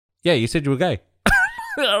Yeah, you said you were gay.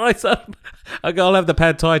 All right, son. I'll have the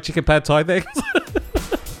pad thai, chicken pad thai things.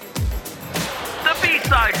 The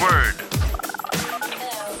B-side word.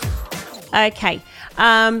 Okay.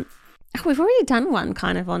 We've already done one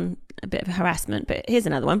kind of on a bit of harassment, but here's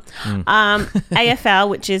another one. AFL,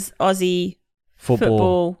 which is Aussie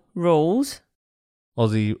football rules.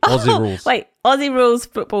 Aussie rules. Wait, Aussie Rules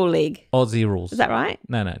Football League. Aussie rules. Is that right?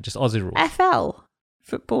 No, just Aussie rules. FL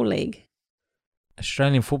Football League.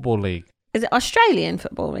 Australian Football League. Is it Australian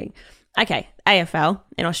Football League? Okay, AFL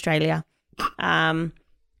in Australia have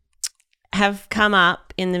come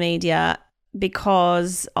up in the media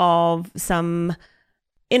because of some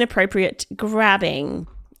inappropriate grabbing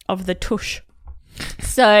of the tush.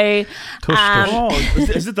 So,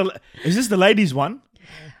 is this the ladies' one?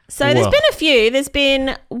 So there's been a few. There's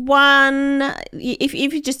been one. If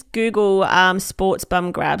you just Google sports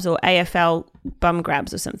bum grabs or AFL bum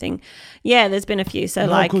grabs or something, yeah, there's been a few. So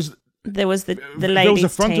there was the ladies' There was a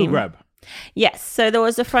frontal team. grab. Yes, so there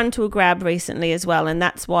was a frontal grab recently as well, and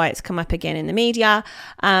that's why it's come up again in the media,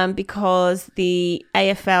 because the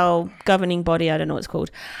AFL governing body, I don't know what it's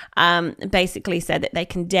called, basically said that they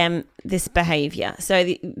condemn this behaviour. So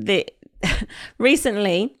the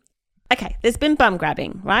recently, okay, there's been bum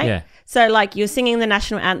grabbing, right? Yeah. So like you're singing the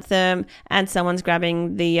national anthem and someone's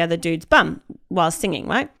grabbing the other dude's bum while singing,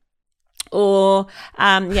 right? Or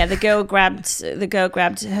the girl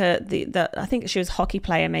grabbed her the I think she was a hockey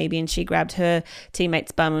player maybe, and she grabbed her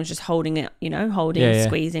teammate's bum and was just holding it,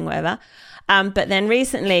 squeezing, whatever. But then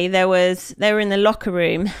recently they were in the locker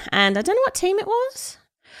room, and I don't know what team it was,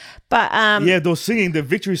 but they were singing the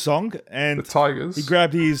victory song, and the Tigers. He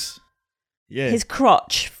grabbed his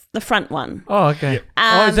crotch, the front one. Oh, okay.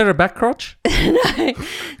 Is there a back crotch? No.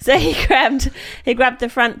 So he grabbed the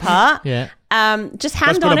front part. Yeah. Just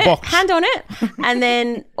hand on it, and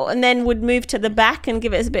then would move to the back and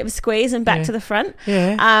give it a bit of a squeeze and back to the front.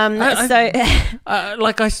 Yeah.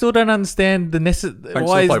 I still don't understand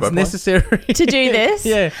why it's necessary to do this.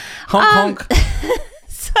 Yeah. Honk.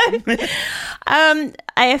 So,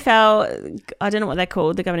 AFL, I don't know what they're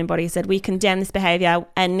called, the governing body said, we condemn this behaviour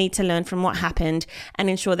and need to learn from what happened and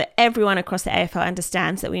ensure that everyone across the AFL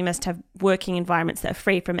understands that we must have working environments that are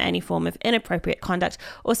free from any form of inappropriate conduct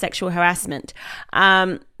or sexual harassment.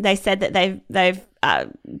 They said that they've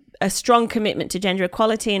a strong commitment to gender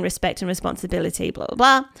equality and respect and responsibility, blah,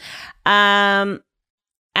 blah, blah.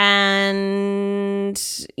 And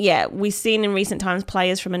yeah, we've seen in recent times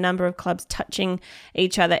players from a number of clubs touching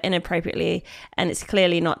each other inappropriately, and it's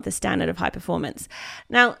clearly not the standard of high performance.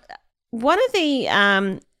 Now, one of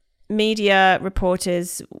the media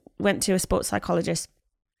reporters went to a sports psychologist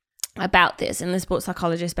about this, and the sports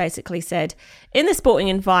psychologist basically said, in the sporting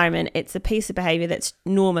environment, it's a piece of behaviour that's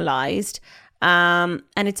normalised. And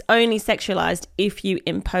it's only sexualized if you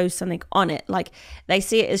impose something on it. Like they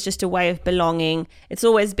see it as just a way of belonging. It's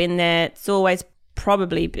always been there. It's always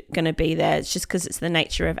probably going to be there. It's just because it's the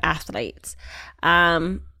nature of athletes.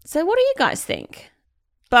 So what do you guys think?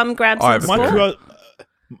 Bum grabs in sport?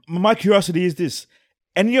 My curiosity is this.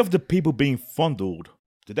 Any of the people being fondled,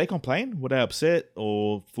 did they complain? Were they upset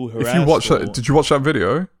or feel harassed? If you watch that, did you watch that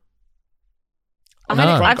video?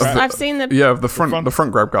 I've seen the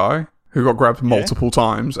front grab guy who got grabbed multiple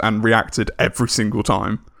times and reacted every single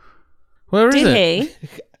time. Where is Did it? he?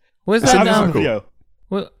 Where's It's that in the now? video.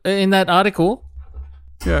 Well, in that article?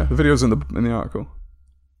 Yeah, the video's in the article.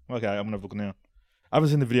 Okay, I'm gonna look now. I haven't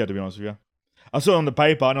seen the video, to be honest with you. I saw it on the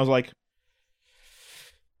paper and I was like,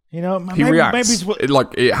 he reacts.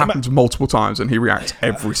 It happens multiple times and he reacts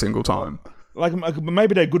every single time. Like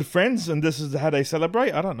maybe they're good friends and this is how they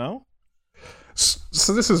celebrate. I don't know.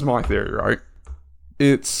 So this is my theory, right?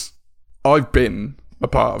 I've been a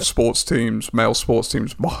part of sports teams, male sports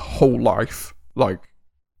teams, my whole life. Like,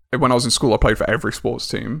 when I was in school, I played for every sports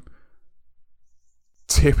team.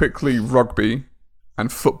 Typically, rugby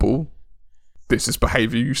and football, this is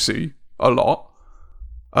behaviour you see a lot.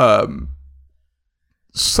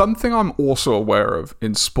 Something I'm also aware of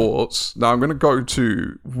in sports, now I'm going to go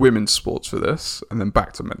to women's sports for this, and then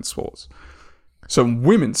back to men's sports. So in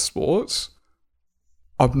women's sports,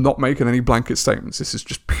 I'm not making any blanket statements. This is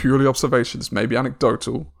just purely observations, maybe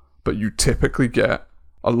anecdotal, but you typically get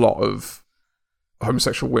a lot of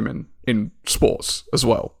homosexual women in sports as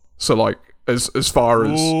well. So like as far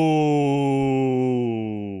as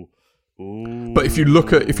but if you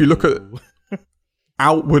look at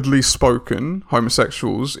outwardly spoken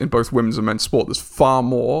homosexuals in both women's and men's sport, there's far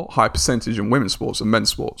more high percentage in women's sports than men's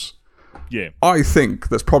sports. Yeah. I think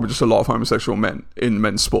there's probably just a lot of homosexual men in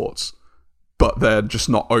men's sports, but they're just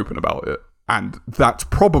not open about it. And that's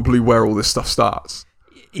probably where all this stuff starts.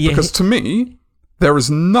 Yeah. Because to me, there is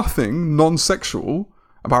nothing non-sexual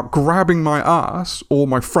about grabbing my ass or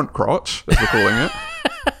my front crotch, as we're calling it.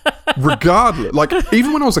 Regardless, like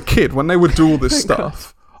even when I was a kid, when they would do all this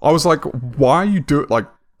stuff, I was like, "Why you do it?" Like,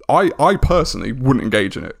 I personally wouldn't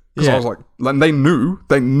engage in it because I was like, and they knew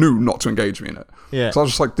not to engage me in it. Yeah. So I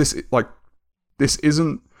was just like, this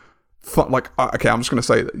isn't fun. Like, okay, I'm just gonna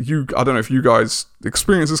say that I don't know if you guys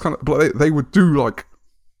experience this kind of, but they would do like,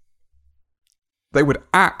 they would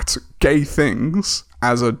act gay things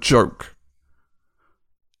as a joke.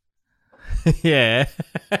 Yeah.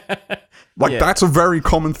 Like, that's a very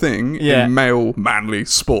common thing in male, manly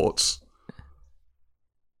sports.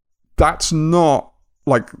 That's not,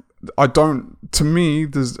 like, to me,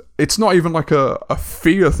 it's not even like a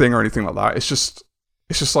fear thing or anything like that. It's just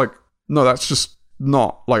like, no, that's just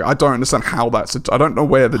not, like, I don't understand how I don't know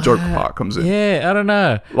where the joke part comes in. Yeah, I don't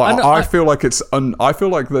know. Like, I feel like I feel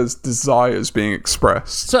like there's desires being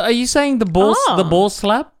expressed. So are you saying the ball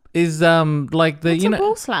slap is like the What's a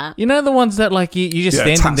ball slap? you know the ones that like you just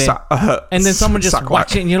standing there and then someone just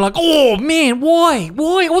whacks it and you're like, oh man, why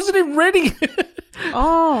wasn't it ready?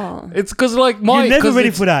 Oh, It's because like You're never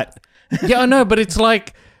ready for that. Yeah, I know, but it's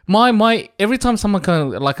like my every time someone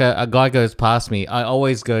kind of like a guy goes past me, I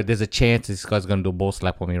always go, there's a chance this guy's gonna do a ball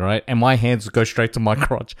slap on me, right? And my hands go straight to my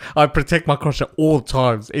crotch. I protect my crotch at all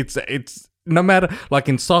times. It's no matter, like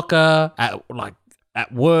in soccer,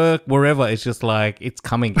 at work, wherever, it's just like it's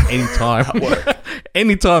coming anytime.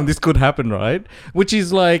 Anytime this could happen, right? Which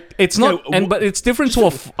is like, it's not, but it's different to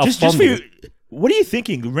a Just for you, what are you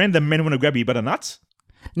thinking? Random men want to grab you by the nuts?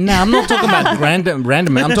 No, I'm not talking about random men.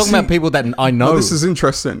 I'm talking about people that I know. No, this is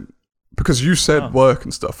interesting because you said work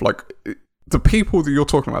and stuff. Like, the people that you're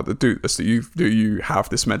talking about that do this, that you have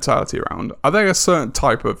this mentality around, are they a certain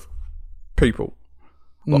type of people?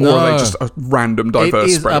 Or are they just a random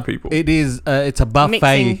diverse spread of people? It is. It's a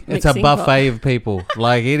buffet. It's a buffet of people.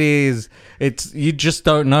 Like, it is. It's, you just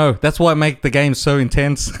don't know. That's why I make the game so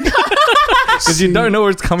intense. Because you don't know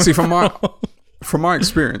where it's coming from. From my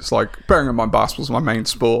experience, like, bearing in mind basketball's my main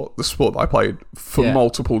sport, the sport that I played for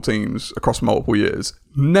multiple teams across multiple years,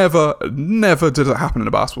 never did it happen in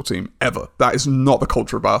a basketball team, ever. That is not the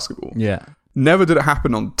culture of basketball. Yeah. Never did it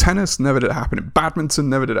happen on tennis, never did it happen in badminton,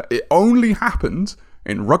 never did it. It only happened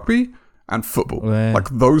in rugby and football. Yeah. Like,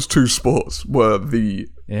 those two sports were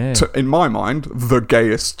in my mind, the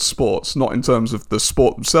gayest sports, not in terms of the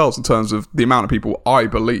sport themselves, in terms of the amount of people I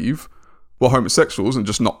believe were homosexuals and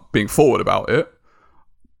just not being forward about it.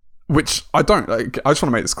 Which I don't, like, I just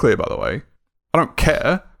want to make this clear, by the way. I don't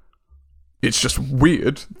care. It's just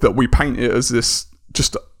weird that we paint it as this, it's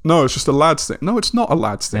just a lads thing. No, it's not a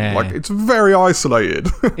lads thing. Yeah. Like, it's very isolated.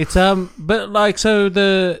 It's but like, so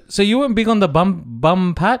you weren't big on the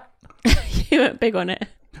bum pat? you weren't big on it.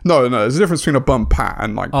 No, there's a difference between a bum pat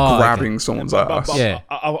and like grabbing someone's ass. Yeah.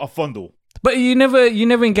 A fondle. But you never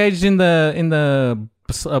engaged in the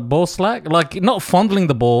ball slack, like not fondling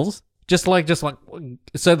the balls, just like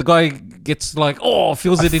so the guy gets like,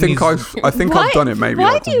 feels it in his. I think I've done it maybe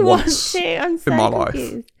Why like do you once want to? I'm so in my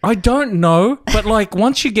confused. life. I don't know, but like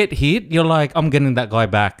once you get hit, you're like, I'm getting that guy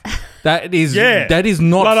back. That is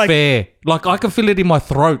not Like, fair. Like, I can feel it in my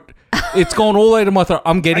throat. It's gone all the way to my throat.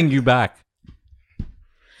 I'm getting you back.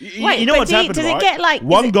 Wait, you know but what's happened, does right? it get like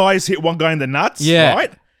one guy's hit one guy in the nuts, Yeah.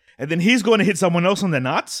 right? And then he's going to hit someone else on the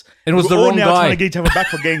nuts. And it was We're the all wrong now guy. trying to get each other back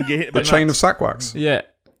for getting hit by The chain nuts. of sack wax. Yeah.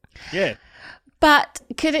 Yeah. But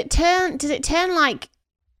could it turn? Does it turn like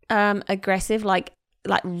aggressive, like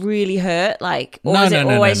really hurt, like, or is it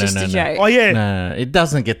always just a joke? Oh yeah. No, it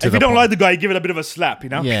doesn't get to If the you don't point. like the guy, you give it a bit of a slap, you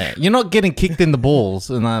know. Yeah, you're not getting kicked in the balls,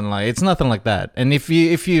 and then, like, it's nothing like that. And if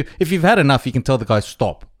you've had enough, you can tell the guy,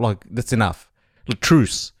 stop. Like, that's enough.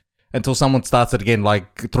 Truce. Until someone starts it again,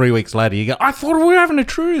 like 3 weeks later, you go, I thought we were having a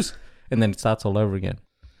truce, and then it starts all over again.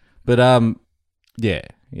 But yeah.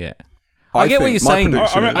 I get what you're saying.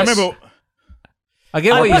 I remember. I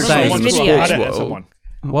get what you're watched saying. this threw video. a hard hat at World. someone.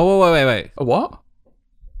 Wait. A what?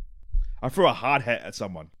 I threw a hard hat at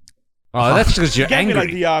someone. Oh, that's because you're He gave me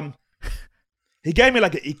angry. like he gave me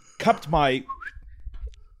like he cupped my.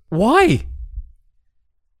 Why?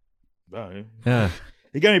 Yeah.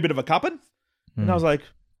 He gave me a bit of a cupping, and I was like,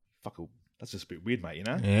 "Fuck, that's just a bit weird, mate." You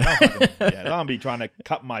know? Yeah. I don't be trying to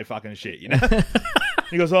cup my fucking shit, you know.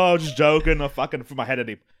 He goes, "Oh, just joking." I fucking threw my head at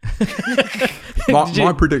him.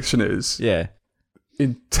 My prediction is, Yeah.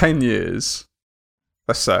 in 10 years,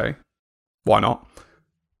 let's say, why not?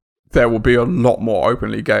 There will be a lot more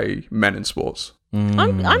openly gay men in sports.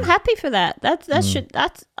 I'm happy for that. I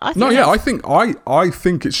think I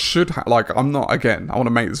think it should. Like, I'm not. Again, I want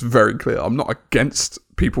to make this very clear. I'm not against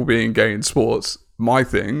people being gay in sports, My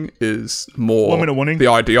thing is more 1 minute warning. the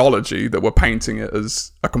ideology that we're painting it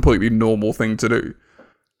as a completely normal thing to do.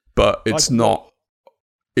 But it's not.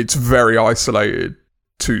 It's very isolated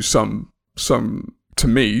to some, to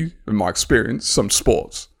me, in my experience, some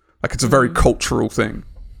sports. Like, it's a very cultural thing.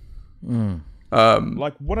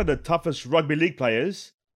 Like, one of the toughest rugby league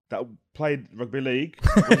players that played rugby league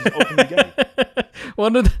was openly gay.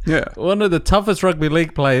 One of the toughest rugby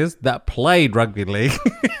league players that played rugby league.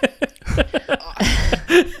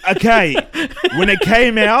 Okay, when it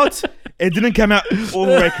came out, it didn't come out all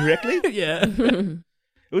the way correctly. Yeah.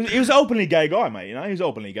 He was an openly gay guy, mate. You know, he was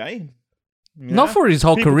openly gay. You Not know? for his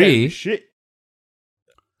whole People career. gave him shit.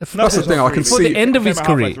 That's the thing, I can For see. the end of his Came out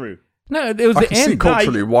halfway career. through. No, it was I the can see end.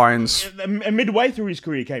 culturally why Midway through his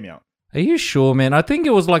career, he came out. Are you sure, man? I think it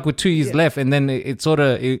was like with 2 years left, and then it sort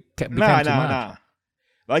of became too much. Nah.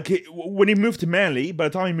 Like, when he moved to Manly, by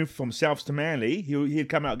the time he moved from Souths to Manly, he'd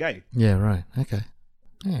come out gay. Yeah, right. Okay.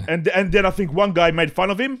 And then I think one guy made fun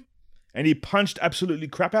of him, and he punched absolutely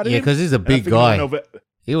crap out of Yeah, him. because he's a And I big think no one guy. over-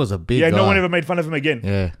 He was a big guy. no one ever made fun of him again.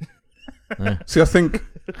 Yeah. See, I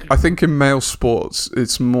think in male sports,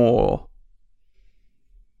 it's more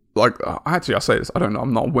like, actually, I say this, I don't know,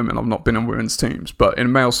 I'm not women, I've not been in women's teams, but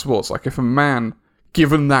in male sports, like, if a man,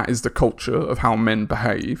 given that is the culture of how men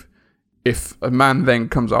behave, if a man then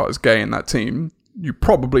comes out as gay in that team, you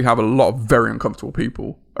probably have a lot of very uncomfortable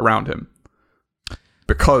people around him.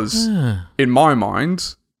 Because in my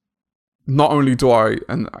mind, not only do I,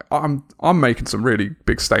 and I'm making some really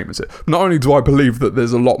big statements here, not only do I believe that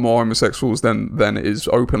there's a lot more homosexuals than it is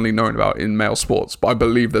openly known about in male sports, but I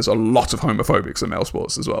believe there's a lot of homophobics in male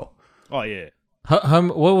sports as well. Oh, yeah.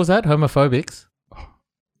 What was that? Homophobics?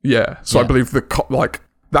 Yeah, so I believe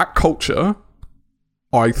that culture,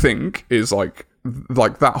 I think, is like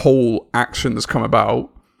that whole action that's come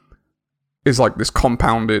about is like this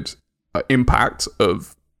compounded impact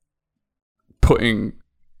of putting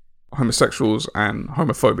homosexuals and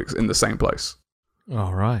homophobics in the same place.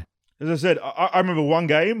 All right. As I said, I remember one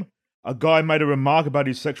game, a guy made a remark about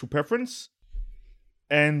his sexual preference,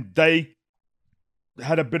 and they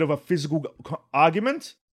had a bit of a physical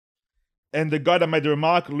argument, and the guy that made the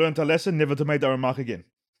remark learned a lesson never to make that remark again.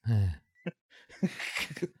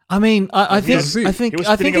 I mean, I think He was spitting in out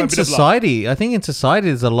a bit of blood. society,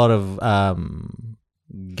 there's a lot of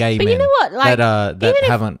gay But men you know what? Like, that even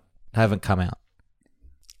if- haven't come out.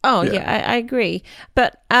 Oh yeah, I agree.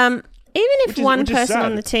 But even if one person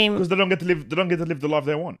on the team, because they don't get to live the life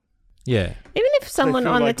they want. Yeah. even if someone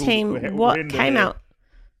feel on like the team we're in came there. out,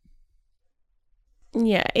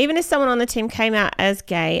 yeah, even if someone on the team came out as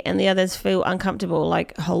gay and the others feel uncomfortable,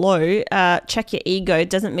 like, hello, check your ego,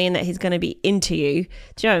 doesn't mean that he's going to be into you.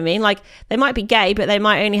 Do you know what I mean? Like, they might be gay, but they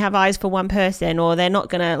might only have eyes for one person, or they're not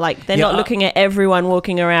going to, like, they're not looking at everyone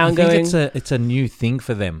walking around I going, think it's a new thing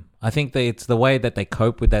for them. I think that it's the way that they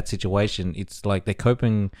cope with that situation. It's like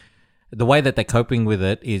the way that they're coping with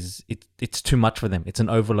it is it's too much for them. It's an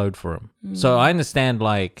overload for them. So I understand,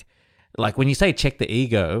 like when you say check the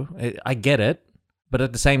ego, I get it, but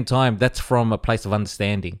at the same time, that's from a place of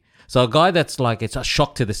understanding. So a guy that's like, it's a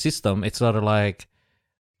shock to the system. It's sort of like,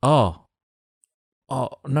 oh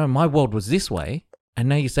no, my world was this way, and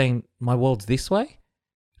now you're saying my world's this way.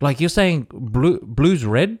 Like, you're saying blue's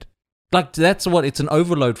red. Like, that's what, it's an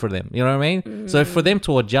overload for them. You know what I mean? So for them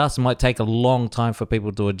to adjust, it might take a long time for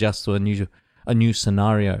people to adjust to a new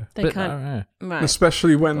scenario. They But can't- I don't know. right.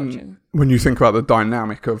 Especially when you think about the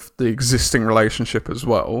dynamic of the existing relationship as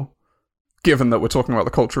well, given that we're talking about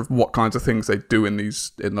the culture of what kinds of things they do in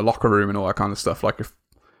the locker room and all that kind of stuff. Like, if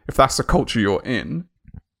that's the culture you're in,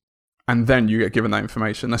 and then you get given that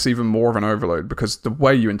information, that's even more of an overload, because the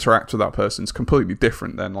way you interact with that person is completely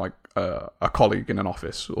different than like a colleague in an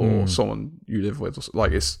office or someone you live with.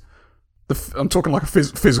 Like, I'm talking like a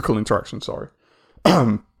physical interaction. Sorry,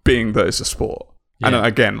 being that it's a sport, and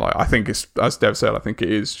again, like, I think it's, as Dev said, I think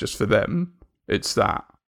it is just for them. It's that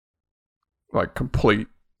like complete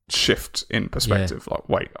shift in perspective. Like,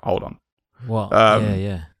 wait, hold on. Well,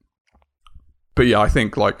 yeah. But yeah, I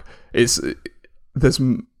think like there's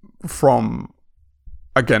from,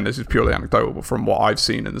 again, this is purely anecdotal, but from what I've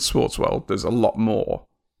seen in the sports world, there's a lot more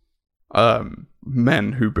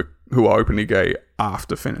men who are openly gay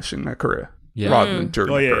after finishing their career rather than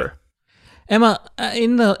during their career. Emma,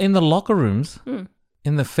 in the locker rooms,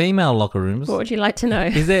 in the female locker rooms, What would you like to know?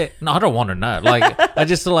 is there? No, I don't want to know. Like, I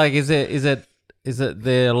just like, is it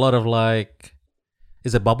there a lot of like,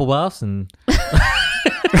 is it bubble baths and?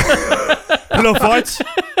 Pillow fights.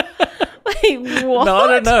 Wait, what? No, I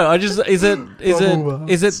don't know. I just is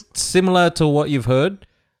it similar to what you've heard,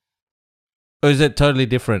 or is it totally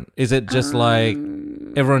different? Is it just like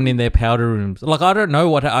everyone in their powder rooms. Like I don't know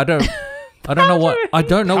what happens.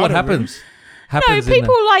 No,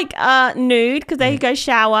 people like nude because they go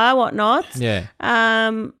shower, whatnot. Yeah.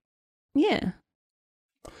 Yeah.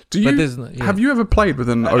 Have you ever played with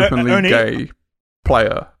an openly gay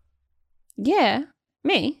player? Yeah.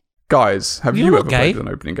 Me. Guys, have You're you not ever gay. played with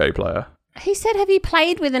an openly gay player? He said, "Have you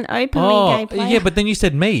played with an openly gay player?" yeah, but then you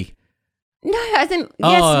said me. No, as in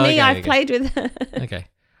yes, Oh, me. okay, I've okay. played with. Okay.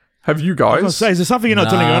 Have you I was gonna guys? say, is there something you're not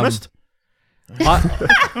telling Ernest?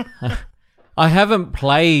 I haven't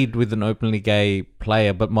played with an openly gay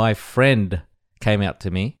player, but my friend came out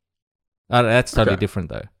to me. That's totally Okay. different,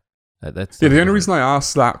 though. That's Yeah, the totally only reason I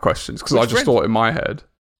asked that question is because I Which just friend? thought in my head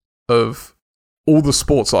of all the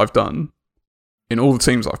sports I've done, in all the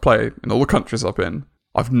teams I've played, in all the countries I've been,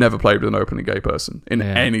 I've never played with an openly gay person in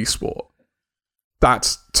any sport.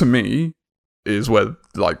 That, to me, is where,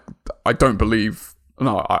 like, I don't believe...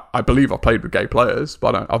 No, I believe I've played with gay players,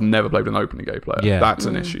 but I've never played with an openly gay player. Yeah. That's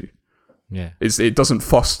an issue. Yeah. It doesn't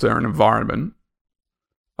foster an environment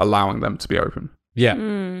allowing them to be open. Yeah.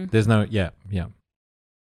 Mm. There's no... Yeah.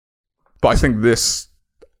 But I think this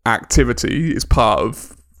activity is part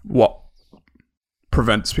of what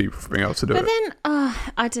prevents people from being able to do But it. then,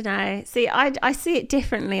 I don't know. See, I see it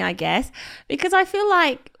differently, I guess, because I feel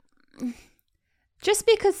like just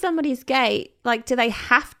because somebody's gay, like, do they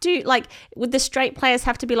have to, like, would the straight players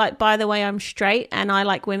have to be like, by the way, I'm straight and I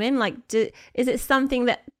like women? Like, is it something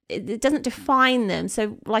that it doesn't define them?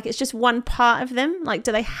 So, like, it's just one part of them? Like,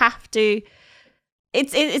 do they have to?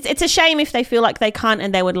 It's a shame if they feel like they can't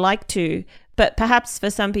and they would like to, but perhaps for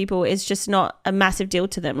some people it's just not a massive deal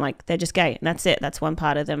to them. Like, they're just gay and that's it. That's one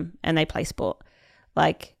part of them and they play sport.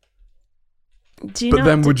 Like, do you know? But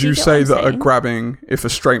then would do you get say what I'm that saying? grabbing, if a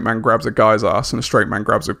straight man grabs a guy's ass and a straight man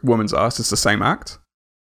grabs a woman's ass, it's the same act?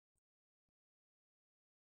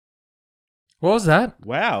 What was that?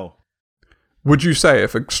 Wow. Would you say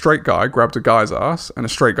if a straight guy grabbed a guy's ass and a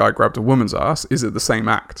straight guy grabbed a woman's ass, is it the same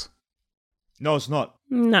act? No, it's not.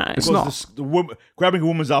 No. It's Because not. grabbing a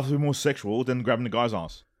woman's ass is more sexual than grabbing the guy's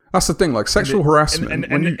ass. That's the thing, like sexual harassment.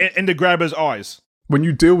 And the grabber's eyes. When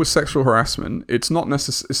you deal with sexual harassment, it's not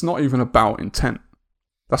it's not even about intent.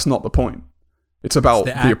 That's not the point. It's about It's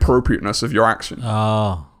the the act. appropriateness of your action.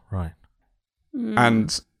 Oh, right.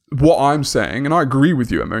 And what I'm saying, and I agree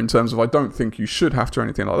with you, Emma, in terms of I don't think you should have to or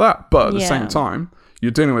anything like that. But at the Yeah. same time,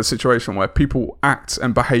 you're dealing with a situation where people act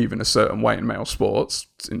and behave in a certain way in male sports.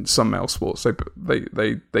 In some male sports,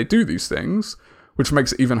 they do these things, which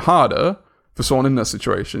makes it even harder for someone in that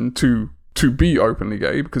situation to be openly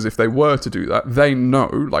gay, because if they were to do that, they know,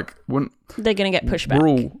 like, when They're going to get pushed back. we're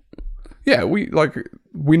all, yeah, we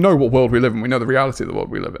know what world we live in. We know the reality of the world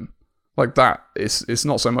we live in. Like, that it's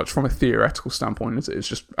not so much from a theoretical standpoint, it's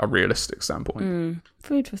just a realistic standpoint.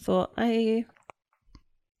 Food for thought. I hear you.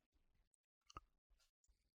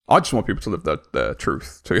 I just want people to live their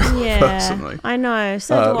truth too, Yeah, personally. I know.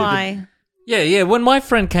 So do I. Yeah. When my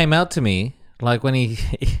friend came out to me, like when he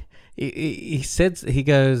said, he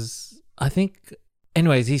goes, I think,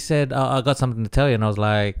 anyways, he said, I got something to tell you. And I was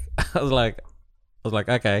like,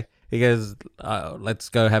 okay. He goes, let's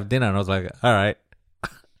go have dinner. And I was like, all right.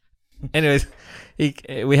 Anyways,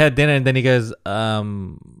 we had dinner and then he goes,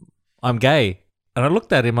 I'm gay. And I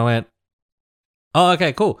looked at him, I went, oh,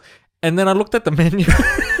 okay, cool. And then I looked at the menu.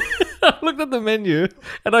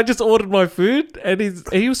 And I just ordered my food, and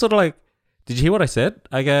he was sort of like, did you hear what I said?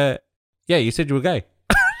 I go, yeah, you said you were gay.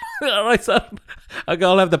 I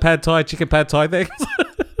go, I'll have the pad thai, chicken pad thai things.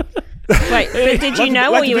 Wait, but did you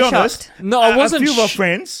know or to you be were honest, shocked? No, I wasn't. A few of our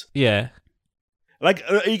friends, Yeah. like,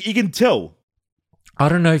 you can tell. I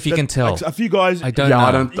don't know if you can tell. Like, a few guys. I don't Yeah, know.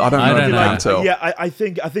 I don't know I if don't you know. can tell. Yeah, I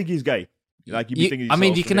think he's gay. Like, you'd be thinking. I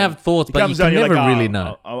mean, yourself, you can and then have thoughts, it but you comes out, can you're never like, really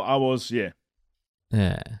know. I was, yeah.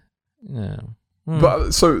 Yeah.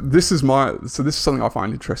 But so this is something I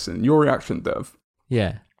find interesting. Your reaction, Dev.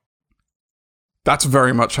 Yeah. That's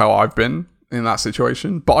very much how I've been in that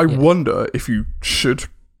situation. But I wonder if you should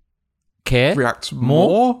Care? react More?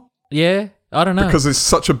 more Yeah. I don't know. because it's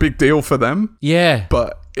such a big deal for them. Yeah.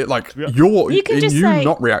 But it, like, You can just say-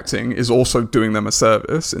 not reacting is also doing them a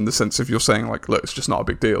service, in the sense of you're saying, like, look, it's just not a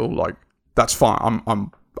big deal. Like, that's fine.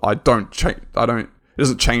 I don't change. It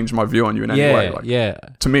doesn't change my view on you in any way. Like, yeah.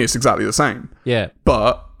 to me, it's exactly the same. Yeah.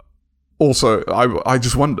 But also, I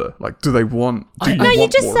just wonder, like, do they want? Do No, you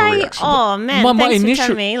want just more of a say, reaction? "Oh man, My thanks initial- for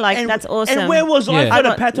telling me." Like, that's awesome. And where was I Yeah. for the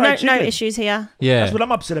got pad thai no chicken? issues here. Yeah. That's what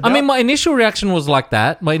I'm upset about. I mean, my initial reaction was like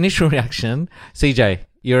that. My initial reaction, CJ,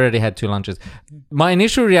 You already had 2 lunches. My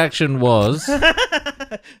initial reaction was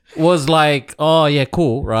like, oh yeah,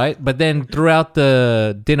 cool, right? But then throughout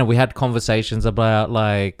the dinner, we had conversations about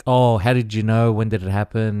like, oh, how did you know? When did it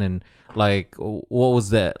happen? And like, what was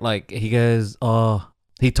that? Like, he goes, oh,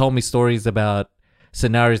 he told me stories about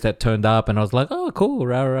scenarios that turned up, and I was like, oh, cool,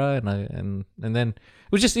 rah rah, and then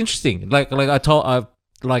it was just interesting. He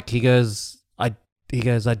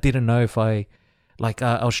goes, I didn't know if I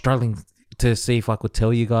was struggling to see if I could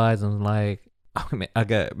tell you guys, and like, I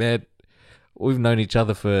go, man, we've known each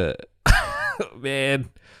other for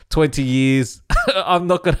 20 years. I'm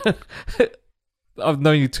not gonna. I've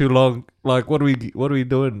known you too long. Like, what are we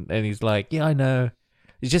doing? And he's like, yeah, I know.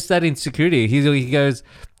 It's just that insecurity. He goes,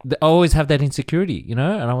 I always have that insecurity, you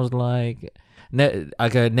know? And I was like,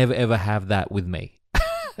 never ever have that with me.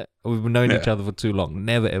 We've known each other for too long.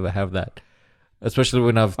 Never ever have that. Especially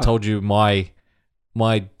when I've told you my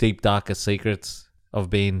deep, darkest secrets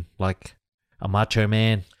of being like a macho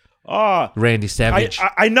man. Oh, Randy Savage.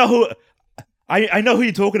 I know who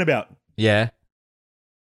you're talking about. Yeah.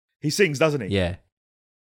 He sings, doesn't he? Yeah.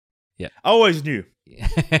 I always knew.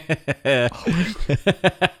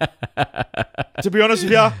 To be honest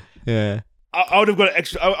with you, Yeah. I would have got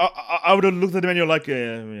extra. I would have looked at him and you're like,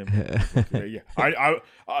 yeah.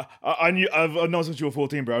 I knew. I've known since you were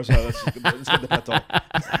 14, bro. So let's get the pet on.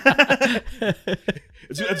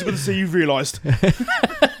 It's good to see you've realised.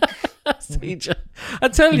 CJ, I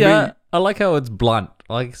tell you, I like how it's blunt.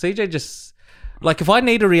 Like CJ just. Like, if I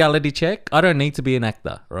need a reality check, I don't need to be an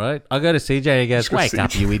actor, right? I go to CJ and he goes, wake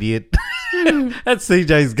up, you idiot. That's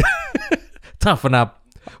CJ's toughen up.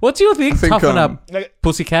 What's your thing? Toughen up,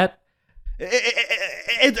 pussycat?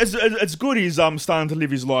 It's good he's starting to live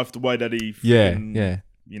his life the way that he... Yeah.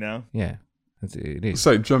 You know? Yeah, it is.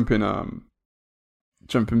 So, jumping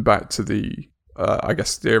back to the, I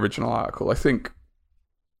guess, the original article, I think,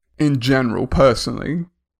 in general, personally,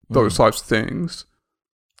 those types of things...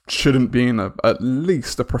 shouldn't be in at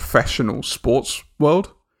least a professional sports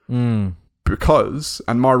world. Because,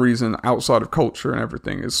 and my reason outside of culture and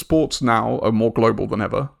everything is sports now are more global than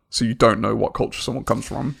ever, so you don't know what culture someone comes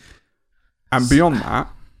from. And beyond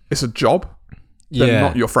that, it's a job. They're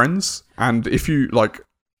not your friends. And if you,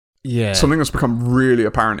 something that's become really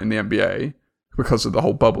apparent in the NBA because of the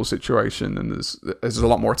whole bubble situation, and there's a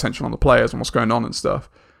lot more attention on the players and what's going on and stuff,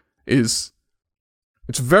 is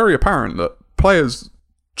it's very apparent that players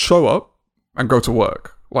show up and go to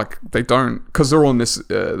work. Like, they don't, because they're on this,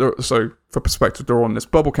 so for perspective, they're on this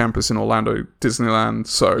bubble campus in Orlando, Disneyland,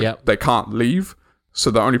 so they can't leave. So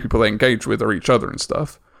the only people they engage with are each other and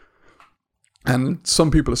stuff. And some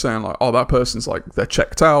people are saying like, oh, that person's like, they're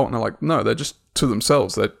checked out. And they're like, no, they're just to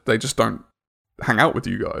themselves. They just don't hang out with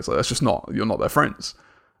you guys. Like, that's just you're not their friends.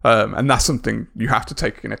 And that's something you have to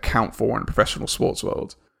take in account for in a professional sports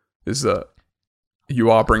world, is that you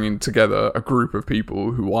are bringing together a group of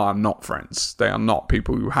people who are not friends. They are not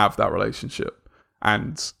people who have that relationship.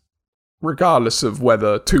 And regardless of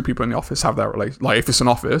whether 2 people in the office have that relationship, like if it's an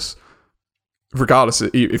office, regardless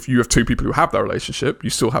of if you have 2 people who have that relationship, you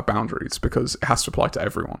still have boundaries because it has to apply to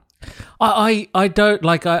everyone. I don't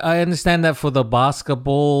like, I understand that for the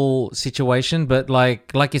basketball situation, but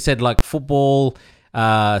like you said, like football,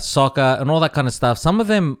 soccer and all that kind of stuff, some of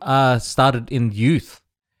them started in youth.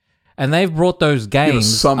 And they've brought those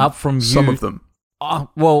games up from youth. Some of them.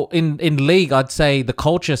 Well, in league, I'd say the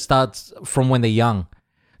culture starts from when they're young.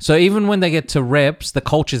 So even when they get to reps, the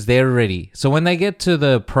culture's there already. So when they get to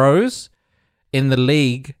the pros in the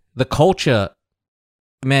league, the culture,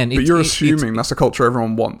 man... But you're assuming that's a culture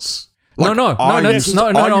everyone wants. Like, no, I'm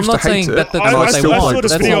not saying that's what they want.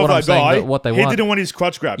 That's not what I'm saying, what they want. He didn't want his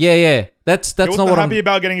crotch grabbed. Yeah. That's not what I'm... He wasn't happy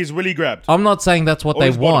about getting his willy grabbed. I'm not saying that's what they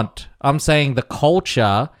want. I'm saying the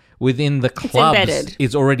culture... within the clubs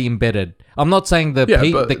is already embedded. I'm not saying that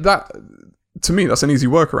to me that's an easy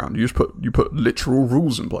workaround. You put literal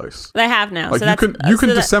rules in place. They have now. Like, so you can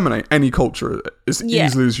disseminate any culture as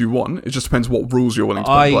easily as you want. It just depends what rules you're willing to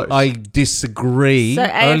put in place. I disagree. So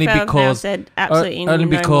only AFL because now said absolutely only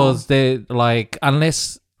no because more. they're like,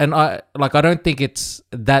 unless, and I don't think it's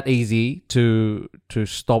that easy to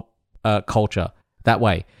stop culture that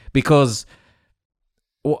way, because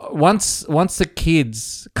once the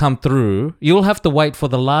kids come through, you'll have to wait for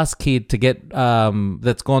the last kid to get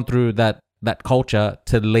that's gone through that culture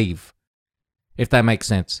to leave, if that makes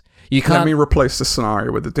sense. You can't... Let me replace the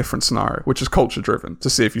scenario with a different scenario, which is culture driven,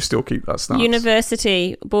 to see if you still keep that stance.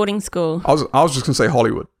 University, boarding school. I was just going to say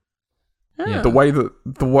Hollywood. Yeah. The way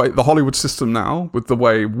the Hollywood system now, with the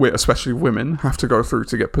way especially women have to go through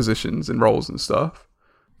to get positions and roles and stuff,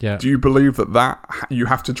 Yeah. Do you believe that you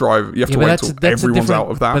have to drive? You have to but wait till everyone's out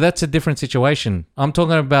of that. But that's a different situation. I'm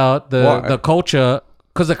talking about the culture,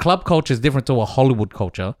 because the club culture is different to a Hollywood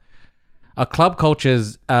culture. A club culture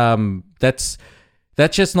is that's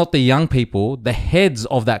just not the young people. The heads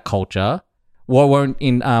of that culture won't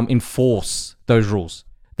enforce those rules.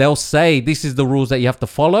 They'll say this is the rules that you have to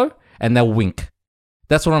follow, and they'll wink.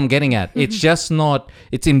 That's what I'm getting at. It's just not,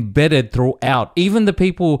 it's embedded throughout. Even the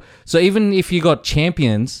people, so even if you got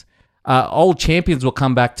champions, old champions will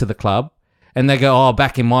come back to the club and they go, oh,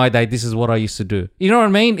 back in my day, this is what I used to do. You know what I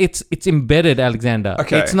mean? It's embedded, Alexander.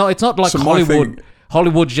 Okay. It's not like So my Hollywood. thing-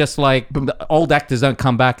 Hollywood's just like the old actors don't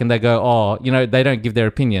come back and they go, oh, they don't give their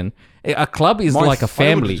opinion. A club is like a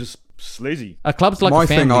family. Just sleazy. A club's like My a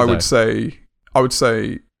family. thing, though. I would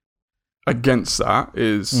say against that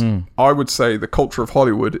is, I would say the culture of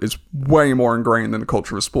Hollywood is way more ingrained than the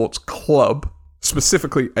culture of a sports club,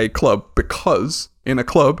 specifically a club, because in a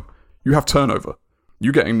club you have turnover.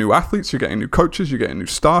 You're getting new athletes, you're getting new coaches, you're getting new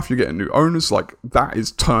staff, you're getting new owners. Like, that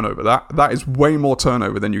is turnover. That is way more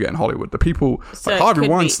turnover than you get in Hollywood. The people, So like it Harvey could be-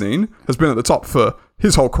 Weinstein has been at the top for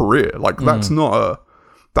his whole career. Like,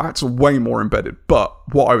 that's way more embedded. But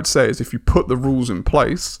what I would say is, if you put the rules in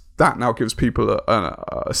place, that now gives people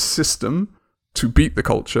a system to beat the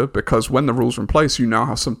culture, because when the rules are in place, you now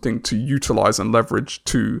have something to utilize and leverage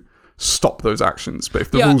to stop those actions. But if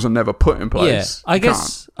the rules are never put in place, I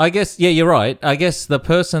guess, you're right. I guess the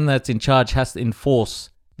person that's in charge has to enforce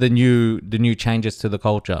the new changes to the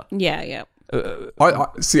culture. Yeah. I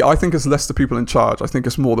see. I think it's less the people in charge. I think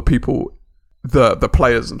it's more the people, the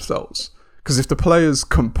players themselves. Because if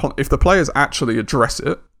the players actually address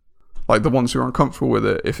it, like the ones who are uncomfortable with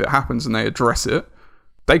it, if it happens and they address it,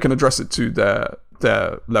 they can address it to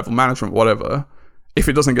their level management, whatever. If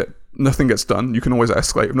nothing gets done, you can always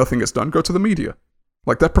escalate. If nothing gets done, go to the media.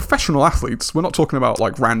 Like, they're professional athletes. We're not talking about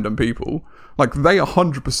like random people. Like, they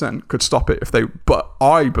 100% could stop it if they. But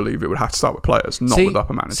I believe it would have to start with players, not with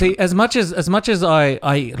upper management. See, as much as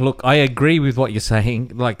I look, I agree with what you're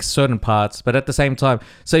saying, like certain parts, but at the same time,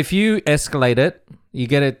 so if you escalate it, you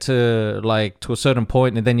get it to a certain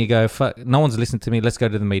point, and then you go, fuck, no one's listening to me. Let's go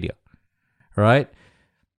to the media, right?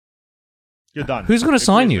 You're done. Who's going to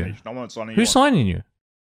sign you? Finished. No one's signing you. Who's signing you?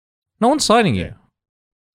 No one's signing you.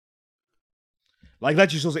 Like,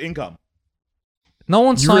 that's your source of income. No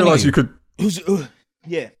one's You signing realize you. you could.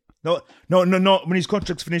 Yeah. No. When his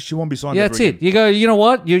contract's finished, he won't be signed. Yeah, ever that's again. it. You go, you know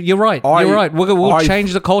what? You're right. You're right. We'll I-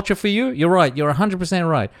 change the culture for you. You're right. You're 100%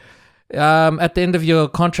 right. At the end of your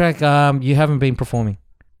contract, you haven't been performing.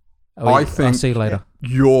 I think I'll see you later.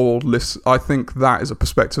 I think that is a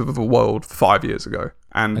perspective of the world 5 years ago,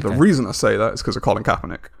 and the Okay. reason I say that is because of Colin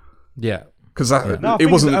Kaepernick. Yeah. Because No, I it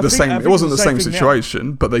think wasn't it's- the I think- same. I It think wasn't the it's the same same thing now.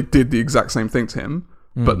 situation, but they did the exact same thing to him.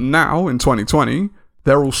 But now in 2020,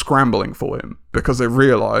 they're all scrambling for him because they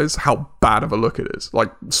realize how bad of a look it is.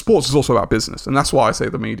 Like, sports is also about business, and that's why I say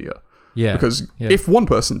the media. Yeah. Because Yeah. if one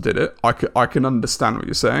person did it, I can understand what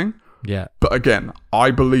you're saying. Yeah. But again,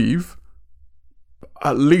 I believe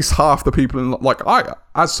at least half the people in, like,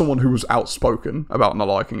 as someone who was outspoken about not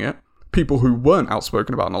liking it, people who weren't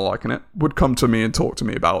outspoken about not liking it would come to me and talk to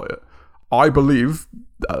me about it. I believe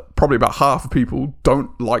that probably about half of people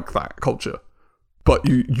don't like that culture. But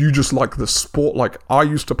you just like the sport. Like, I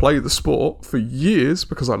used to play the sport for years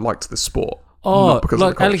because I liked the sport. Oh, not because of the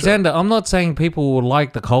look, culture. Alexander, I'm not saying people will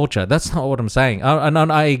like the culture. That's not what I'm saying. And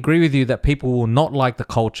I agree with you that people will not like the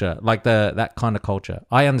culture, like that kind of culture.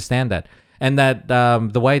 I understand that. And that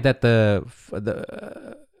the way that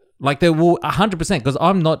like they will 100%, because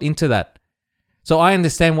I'm not into that. So I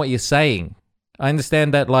understand what you're saying. I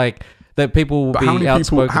understand that, like, that people will But be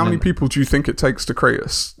outspoken. how many people do you think it takes to create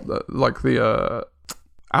like the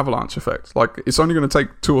avalanche effect? Like, it's only going to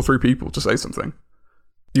take 2 or 3 people to say something.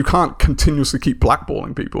 You can't continuously keep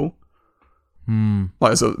blackballing people.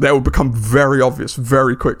 Like, so they will become very obvious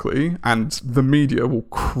very quickly, and the media will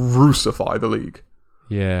crucify the league.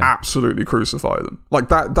 Yeah. Absolutely crucify them. Like,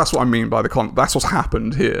 that's what I mean by that's what's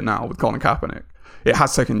happened here now with Colin Kaepernick. It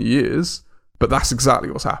has taken years, but that's exactly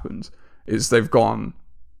what's happened. Is they've gone,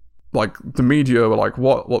 like, the media were like,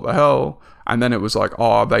 what the hell? And then it was like,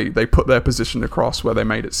 they put their position across where they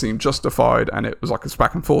made it seem justified, and it was like it's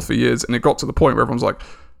back and forth for years, and it got to the point where everyone's like,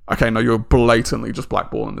 okay, no, you're blatantly just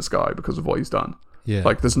blackballing this guy because of what he's done. Yeah.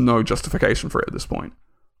 Like, there's no justification for it at this point.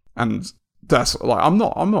 And that's, like, I'm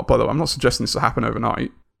not by the way, I'm not suggesting this to happen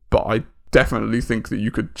overnight, but I definitely think that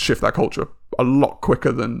you could shift that culture a lot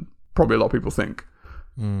quicker than probably a lot of people think.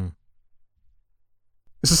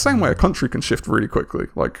 It's the same way a country can shift really quickly.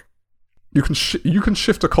 Like, you can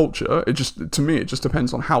shift a culture. It just, to me, it just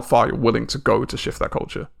depends on how far you're willing to go to shift that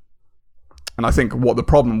culture. And I think what the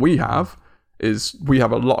problem we have is we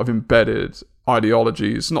have a lot of embedded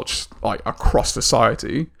ideologies, not just like across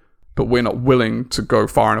society, but we're not willing to go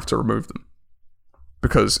far enough to remove them.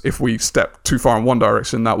 Because if we step too far in one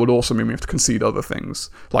direction, that would also mean we have to concede other things,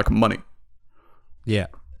 like money. Yeah.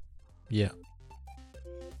 Yeah.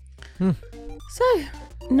 So,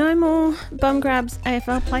 no more bum grabs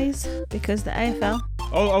AFL plays because the AFL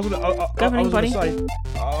I was Governing gonna body say,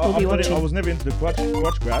 will be watching. I was never into the crotch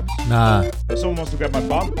grabs. Nah. If someone wants to grab my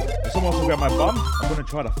bum, I'm gonna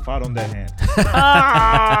try to fart on their hand.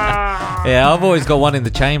 Yeah, I've always got one in the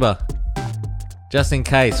chamber. Just in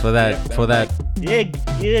case for that.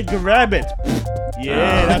 Yeah, grab it.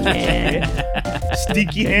 Yeah, that's what you get.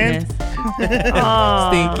 Stinky hand. Yes.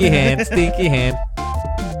 Oh. Stinky hand.